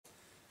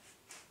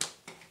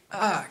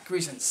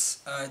Greetings.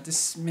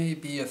 This may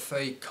be a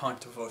very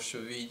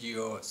controversial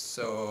video,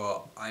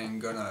 so I'm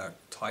gonna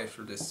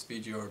title this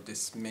video,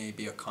 "This may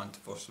be a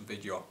controversial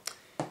video."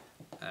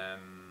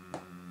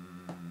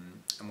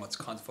 And what's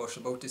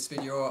controversial about this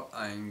video?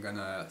 I'm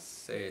gonna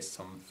say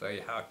some very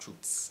hard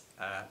truths.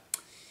 Hard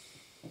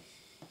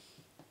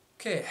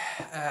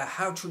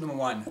truth number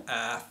one,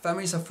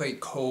 families are very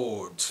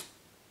cold.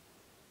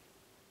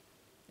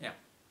 Yeah.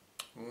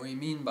 What do you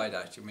mean by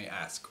that, you may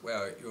ask?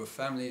 Well, your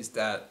families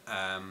that,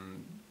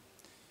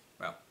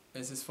 well,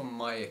 this is from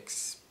my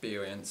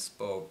experience,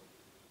 but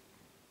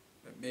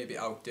maybe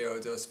out there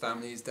there's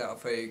families that are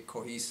very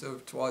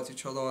cohesive towards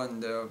each other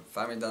and their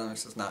family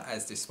dynamics is not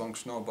as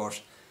dysfunctional,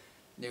 but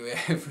anyway,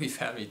 every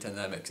family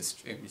dynamic is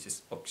extremely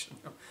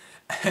dysfunctional.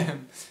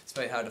 It's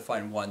very hard to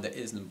find one that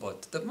isn't,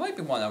 but there might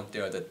be one out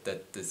there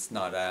that is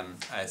not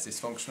as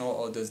dysfunctional,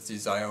 or there's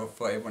desire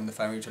for everyone in the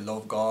family to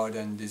love God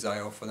and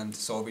desire for them to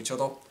serve each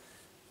other.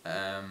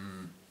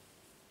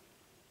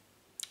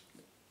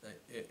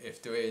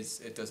 If there is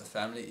a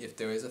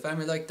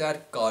family like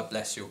that, God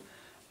bless you,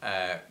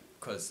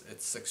 because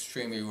it's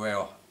extremely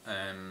rare.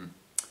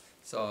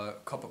 So a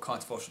couple of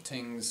controversial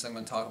things I'm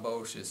going to talk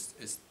about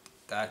is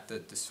that the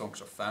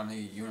dysfunctional family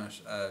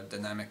unit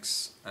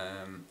dynamics.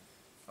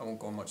 I won't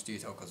go in much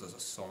detail because there's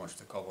just so much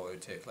to cover. It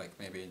would take like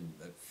maybe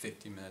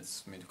 50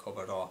 minutes for me to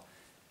cover it all.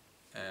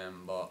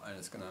 But I'm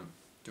just going to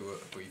do a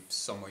brief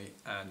summary.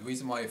 And the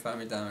reason why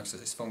family dynamics are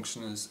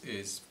dysfunctional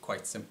is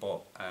quite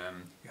simple.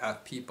 You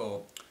have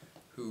people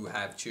who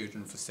have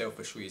children for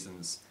selfish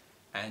reasons,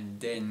 and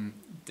then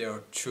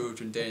their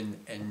children then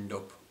end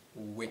up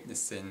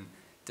witnessing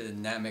the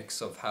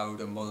dynamics of how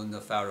the mother and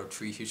the father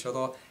treat each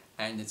other,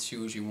 and it's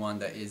usually one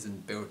that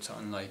isn't built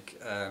on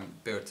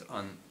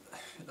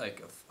a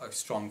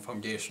strong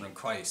foundation in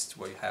Christ,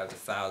 where you have the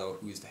father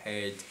who's the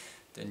head,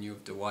 then you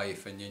have the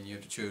wife, and then you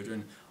have the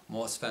children.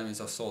 Most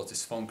families are so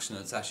dysfunctional,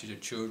 it's actually the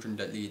children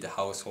that lead the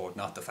household,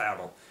 not the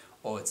father.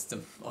 Or it's the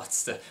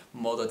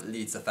mother that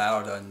leads the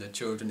father, and the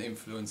children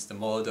influence the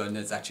mother, and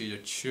it's actually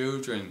the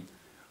children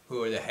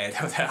who are the head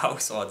of the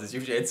household. It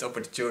usually ends up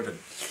with the children,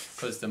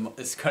 because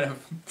it's kind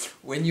of,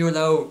 when you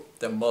allow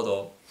the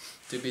mother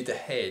to be the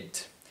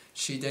head,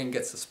 she then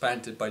gets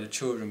supplanted by the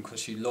children because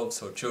she loves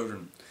her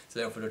children. So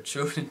therefore the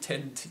children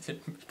tend to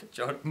make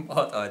a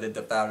mother, and then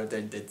the father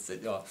then did it.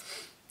 You know,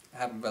 I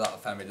haven't a lot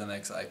of family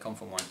dynamics. I come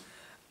from one.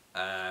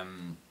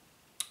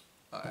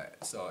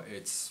 So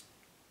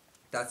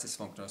that's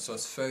dysfunctional. So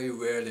it's very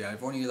rarely,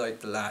 I've only like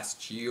the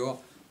last year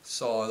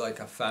saw like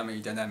a family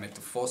dynamic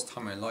the first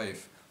time in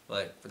life,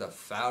 like where the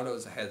father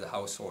was the head of the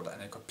household,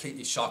 and it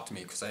completely shocked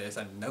me because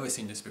I'd never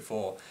seen this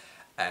before.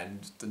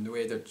 And the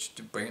way they're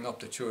bringing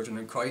up the children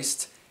in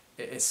Christ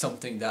is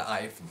something that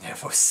I've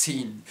never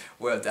seen,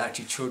 where the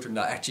actually children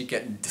are actually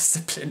getting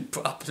disciplined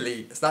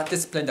properly. It's not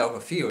disciplined out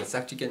of fear, it's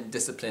actually getting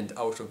disciplined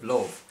out of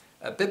love,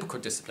 biblical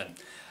discipline.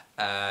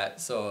 It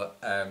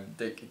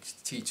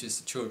teaches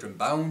the children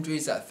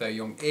boundaries at a very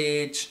young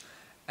age,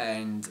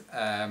 and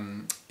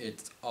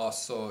it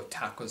also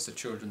tackles the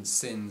children's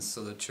sins,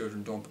 so the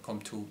children don't become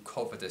too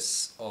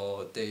covetous,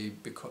 or they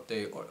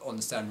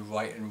understand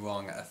right and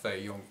wrong at a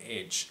very young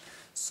age.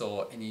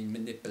 So any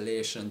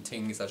manipulation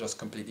things are just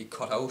completely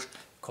cut out,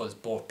 because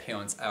both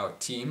parents are a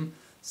team.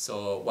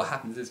 So what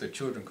happens is with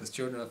children, because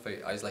children are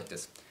very eyes like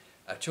this,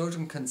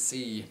 children can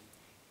see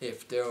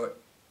if there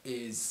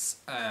is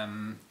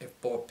if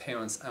both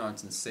parents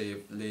aren't in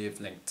same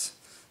wavelength.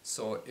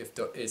 So if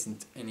there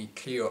isn't any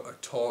clear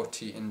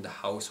authority in the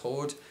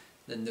household,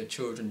 then the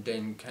children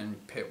then can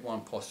pit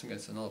one person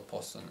against another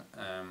person.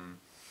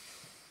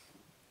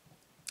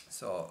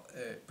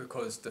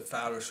 Because the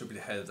father should be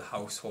the head of the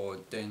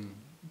household, then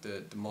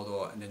the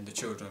mother, and then the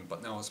children,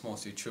 but now it's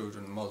mostly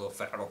children, mother,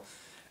 father,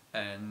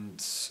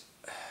 and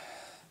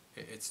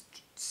it's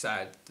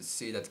sad to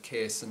see that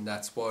case, and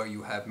that's why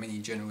you have many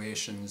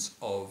generations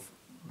of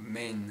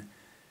men,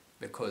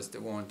 because they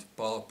weren't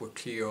brought up with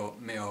clear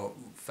male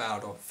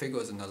father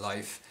figures in their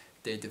life.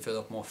 They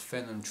develop more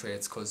feminine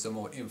traits because they're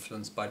more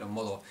influenced by their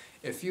mother.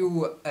 If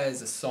you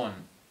as a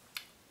son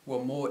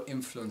were more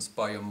influenced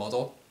by your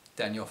mother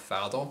than your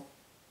father,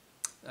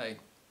 like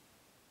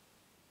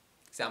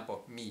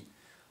example me,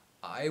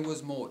 I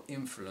was more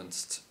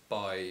influenced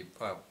by,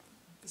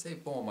 say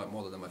more my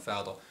mother than my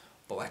father,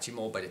 but actually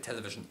more by the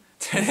television.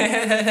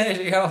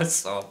 You know,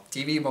 so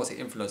TV mostly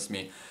influenced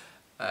me.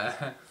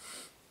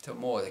 To a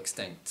more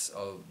extent,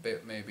 or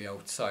maybe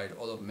outside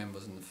other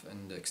members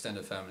in the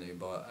extended family,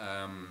 but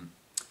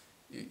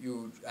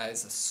you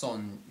as a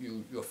son,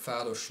 your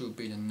father should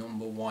be the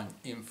number one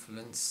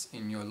influence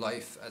in your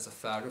life as a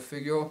father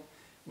figure.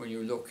 When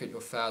you look at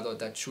your father,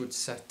 that should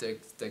set the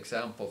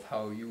example of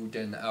how you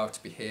then are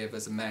to behave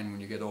as a man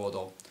when you get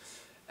older,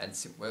 and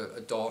well,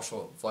 a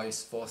daughter,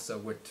 vice versa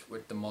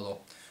with the mother.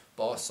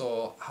 But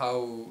also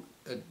how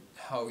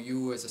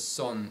you as a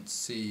son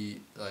see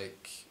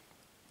like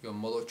your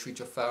mother treat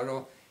your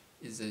father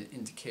is an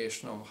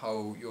indication of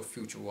how your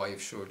future wife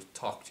should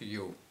talk to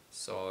you.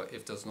 So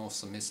if there's no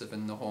submissive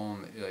in the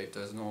home, if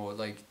there's no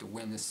like the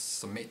willingness to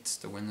submit,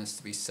 the willingness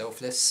to be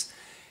selfless,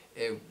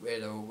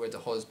 where the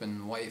husband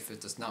and wife,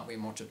 if there's not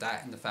really much of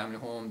that in the family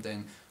home,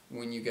 then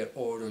when you get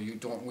older, you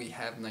don't really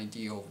have an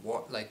idea of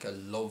what like a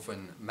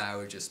loving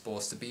marriage is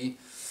supposed to be.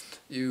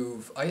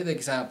 I had an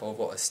example of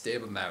what a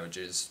stable marriage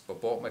is, but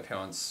both my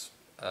parents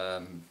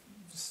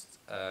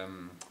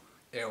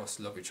eros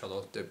love each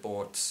other. They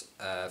both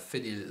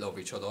filial love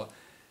each other,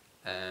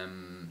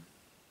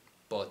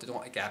 but they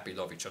don't agape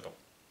love each other.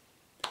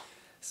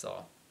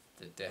 So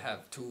they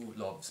have two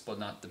loves, but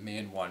not the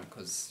main one,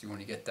 because you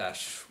only get that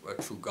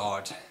through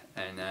God.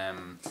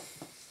 And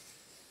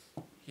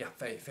yeah,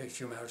 very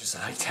few marriages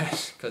are like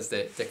that, because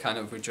they kind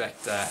of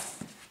reject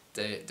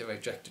they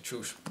reject the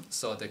truth,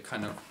 so they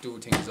kind of do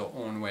things their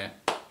own way.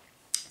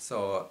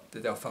 So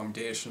their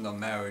foundation of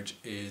marriage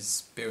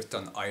is built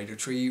on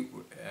idolatry,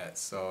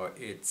 so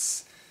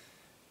it's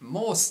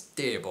more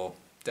stable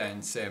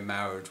than say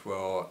marriage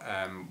where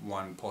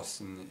one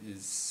person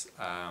is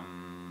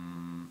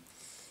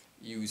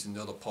using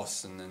the other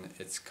person, and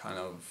it's kind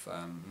of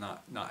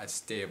not as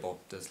stable.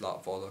 There's a lot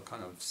of other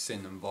kind of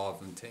sin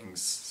involved in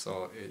things,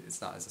 so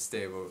it's not as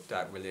stable.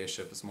 That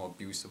relationship is more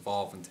abuse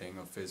involved in thing,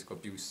 or physical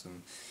abuse,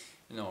 and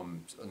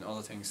and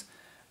other things.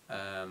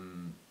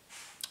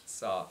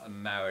 So a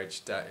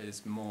marriage that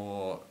is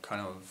more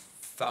kind of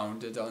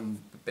founded on,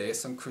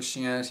 based on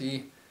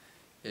Christianity,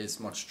 is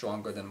much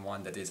stronger than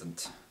one that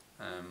isn't.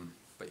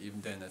 But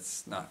even then,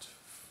 it's not.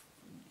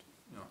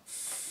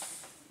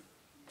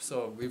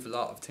 So we have a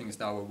lot of things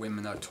now where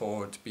women are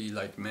told to be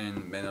like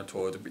men, men are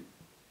told to be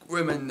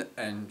women,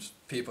 and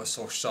people are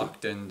so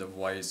shocked then of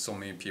why so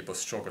many people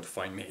struggle to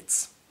find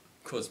mates.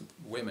 Because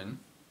women,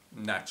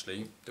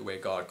 naturally, the way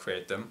God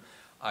created them,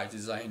 are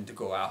designed to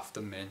go after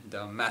men that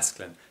are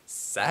masculine.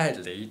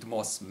 Sadly, the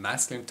most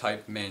masculine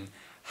type men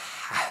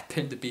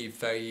happen to be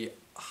very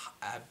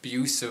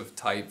abusive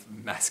type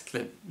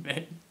masculine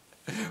men,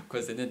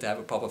 because they didn't have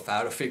a proper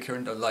father figure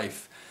in their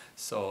life.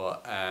 So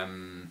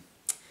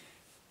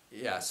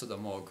yeah, so they're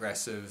more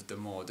aggressive,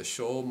 they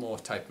show more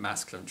type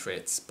masculine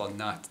traits, but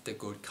not the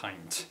good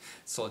kind.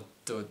 So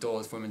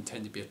those women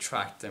tend to be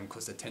attracted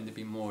because they tend to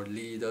be more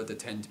leader, they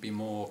tend to be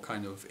more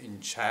kind of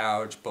in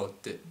charge,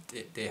 but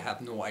they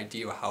have no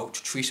idea how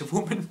to treat a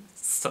woman.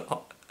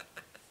 So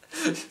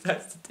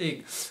that's the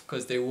thing,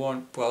 because they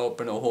weren't brought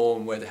up in a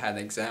home where they had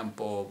an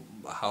example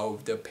of how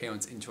their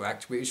parents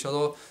interact with each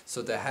other.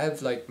 So they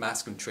have like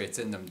masculine traits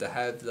in them, they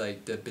have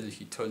like the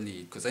ability to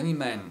lead, because any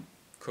man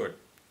could,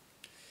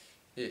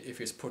 if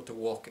he's put to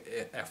work,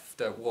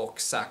 after work,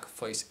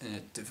 sacrifice, and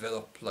it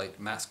develop like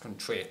masculine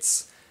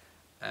traits.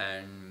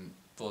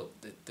 But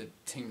the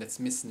thing that's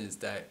missing is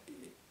that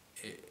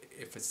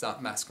if it's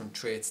not masculine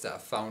traits that are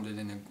founded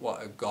in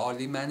what a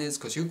godly man is,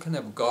 because you can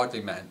have a godly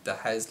man that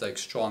has like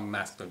strong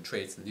masculine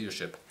traits and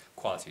leadership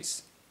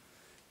qualities.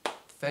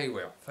 Very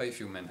rare, very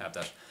few men have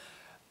that.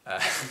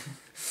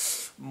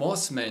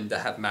 Most men that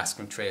have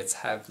masculine traits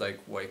have like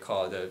what I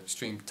call the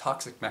extreme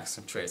toxic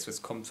masculine traits,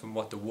 which comes from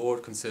what the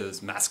world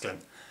considers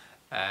masculine,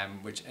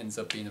 which ends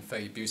up being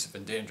very abusive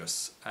and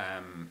dangerous.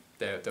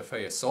 They're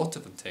very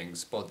assaultive and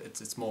things, but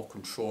it's more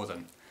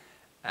controlling.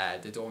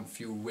 They don't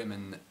view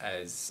women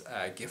as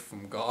a gift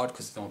from God,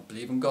 because they don't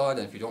believe in God,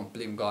 and if you don't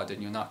believe in God,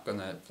 then you're not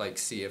gonna like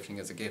see everything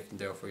as a gift, and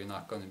therefore you're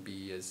not gonna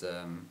be as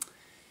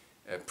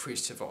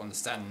appreciative or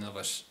understanding of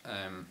it.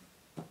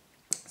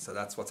 So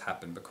that's what's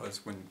happened,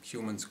 because when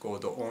humans go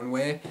their own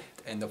way,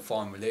 they end up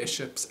forming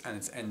relationships, and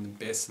it's ending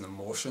based on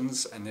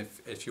emotions. And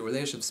if your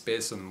relationship's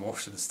based on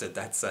emotions,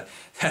 that's a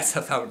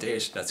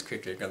foundation that's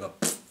quickly gonna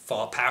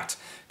fall apart.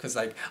 Because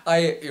like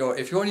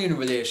if you're only in a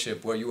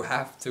relationship where you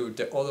have to,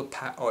 the other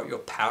or your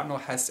partner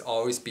has to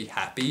always be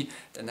happy,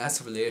 then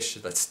that's a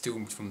relationship that's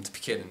doomed from the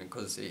beginning.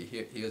 Because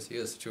here's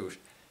the truth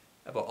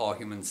about all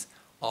humans: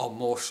 all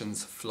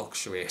emotions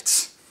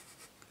fluctuate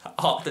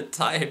all the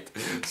time.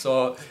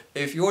 So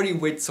if you're only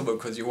with someone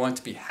because you want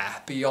to be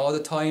happy all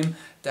the time,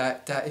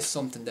 that is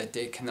something that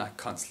they cannot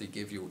constantly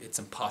give you. It's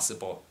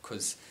impossible,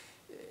 because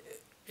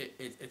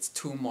it's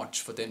too much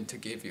for them to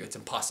give you. It's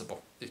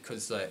impossible,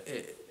 because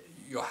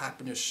your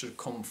happiness should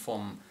come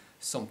from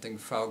something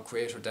far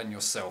greater than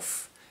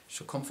yourself. It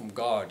should come from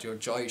God. Your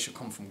joy should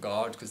come from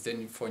God, because then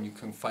you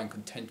can find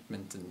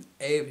contentment in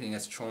everything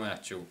that's thrown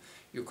at you.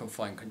 You can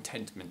find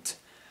contentment.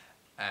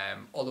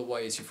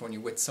 Otherwise, if you're only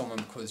with someone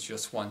because you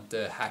just want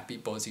the happy,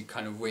 buzzy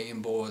kind of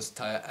rainbows,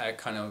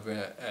 kind of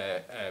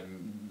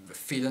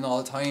feeling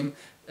all the time,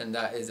 and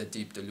that is a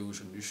deep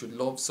delusion. You should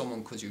love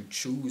someone because you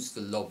choose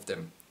to love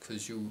them,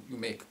 because you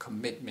make a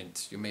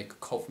commitment, you make a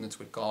covenant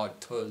with God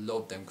to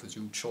love them, because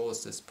you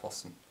chose this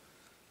person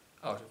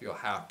out of your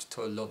heart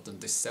to love them,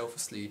 to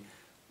selflessly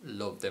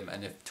love them.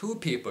 And if two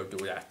people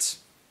do that,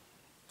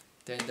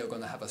 then they're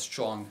going to have a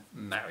strong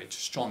marriage,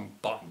 strong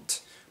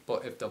bond.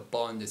 But if the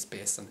bond is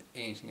based on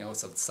anything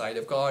else outside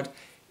of God,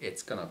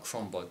 it's going to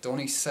crumble. The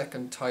only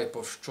second type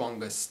of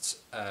strongest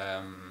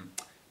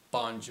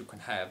bond you can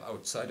have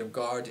outside of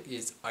God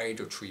is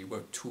idolatry,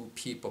 where two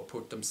people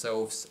put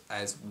themselves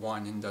as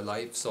one in their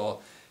life.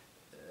 So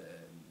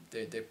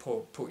they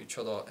put each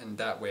other in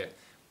that way.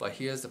 But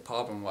here's the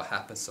problem: what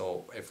happens?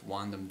 So if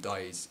one of them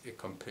dies, it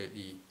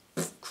completely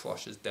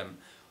crushes them,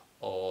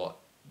 or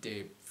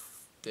they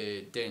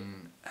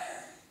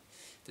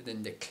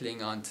then they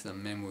cling on to the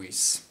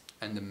memories,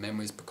 and the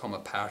memories become a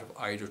part of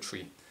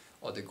idolatry,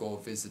 or they go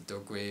visit their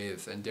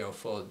grave, and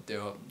therefore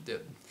their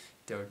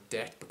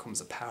death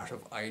becomes a part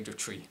of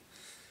idolatry.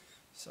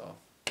 So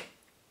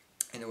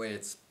in a way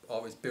it's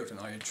always built on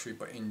idolatry,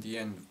 but in the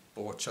end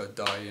both shall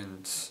die,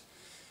 and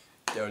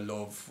their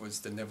love was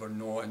they never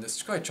know. And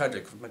it's quite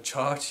tragic.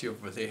 Majority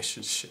of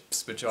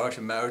relationships, majority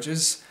of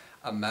marriages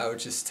are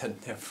marriages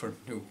that never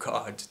knew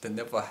God. They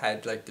never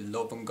had like the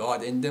love of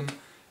God in them,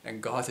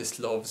 and God is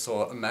love.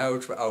 So a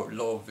marriage without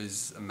love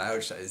is a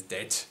marriage that is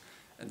dead.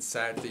 And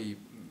sadly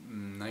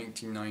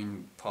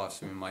 99%,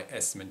 possibly my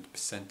estimate,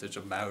 percentage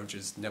of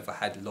marriages never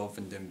had love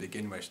in them to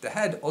begin with. They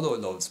had other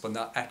loves, but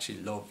not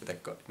actually love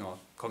that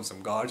comes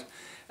from God.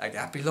 Like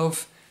happy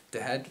love,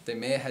 they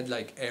may have had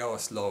like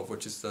eros love,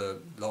 which is the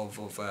love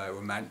of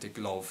romantic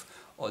love,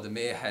 or they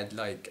may have had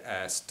like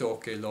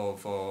storge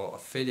love or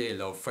philia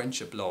love,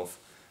 friendship love,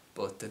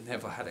 but they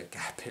never had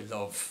agape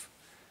love,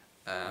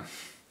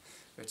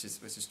 which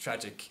is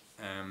tragic.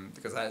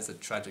 Because that is a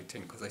tragic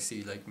thing. Because I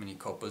see like many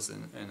couples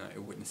and I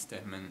witness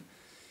them, and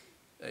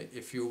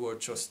if you were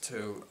just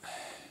to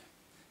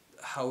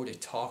how they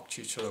talk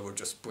to each other would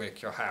just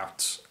break your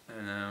heart.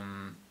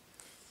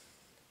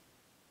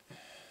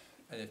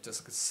 And if there's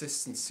a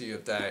consistency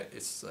of that,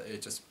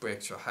 it just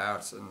breaks your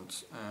heart. And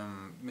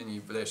many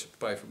relationships,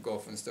 boyfriend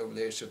girlfriends, their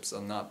relationships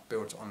are not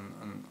built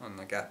on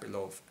agape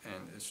love,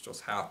 and it's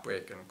just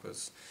heartbreaking,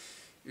 because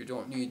you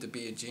don't need to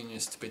be a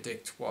genius to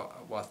predict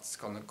what's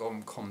gonna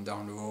come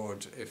down the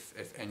road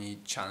if any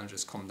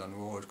challenges come down the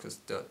road, because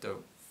the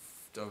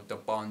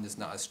bond is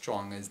not as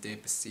strong as they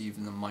perceive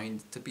in the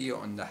mind to be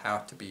or in the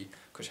heart to be,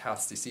 because your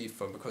heart's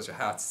deceitful. Because your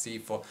heart's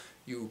deceitful,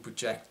 you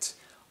project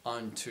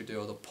onto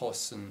the other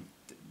person,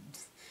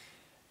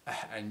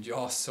 and you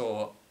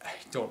also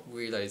don't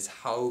realize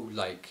how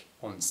like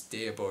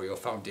unstable your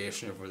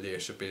foundation of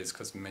relationship is,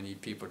 because many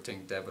people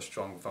think they have a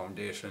strong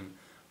foundation,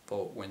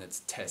 but when it's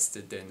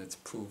tested then it's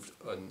proved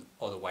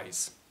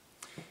otherwise.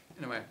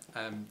 Anyway,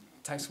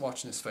 thanks for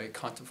watching this very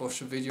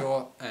controversial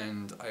video,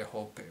 and I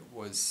hope it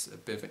was a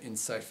bit of an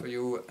insight for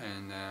you,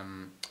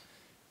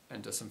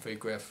 and there's some very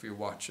great for you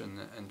watching,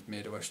 and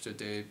may the rest of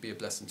the day be a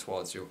blessing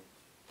towards you.